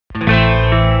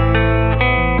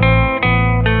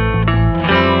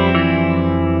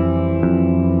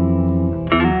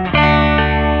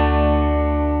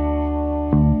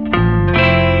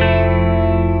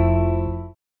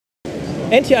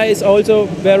NTI is also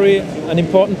an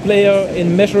important player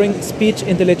in measuring speech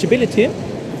intelligibility.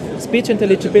 Speech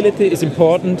intelligibility is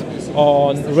important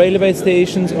on railway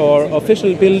stations or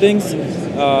official buildings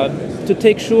to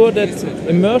take sure that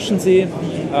emergency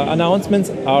announcements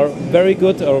are very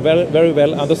good or very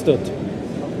well understood.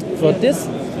 For this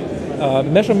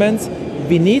measurements,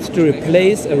 we need to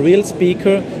replace a real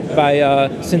speaker by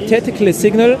a synthetically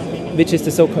signal, which is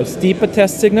the so-called steeper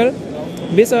test signal,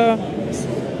 with a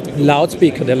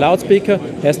loudspeaker. The loudspeaker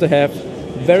has to have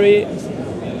very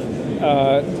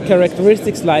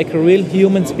characteristics like a real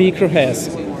human speaker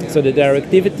has. So the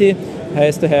directivity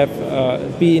has to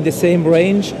be in the same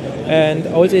range, and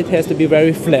also it has to be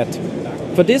very flat.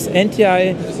 For this,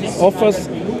 NTI offers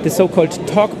the so-called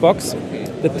Talkbox.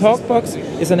 The Talkbox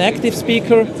is an active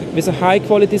speaker with a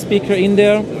high-quality speaker in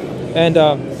there and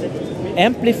an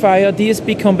amplifier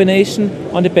DSP combination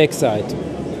on the backside.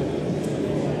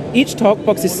 Each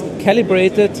Talkbox is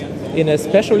calibrated in a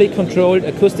specially controlled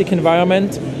acoustic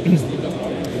environment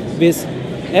with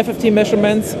FFT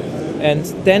measurements and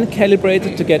then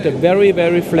calibrated to get a very,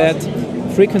 very flat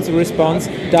frequency response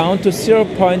down to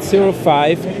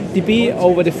 0.05 dB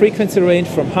over the frequency range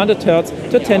from 100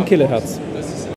 Hz to 10 kHz.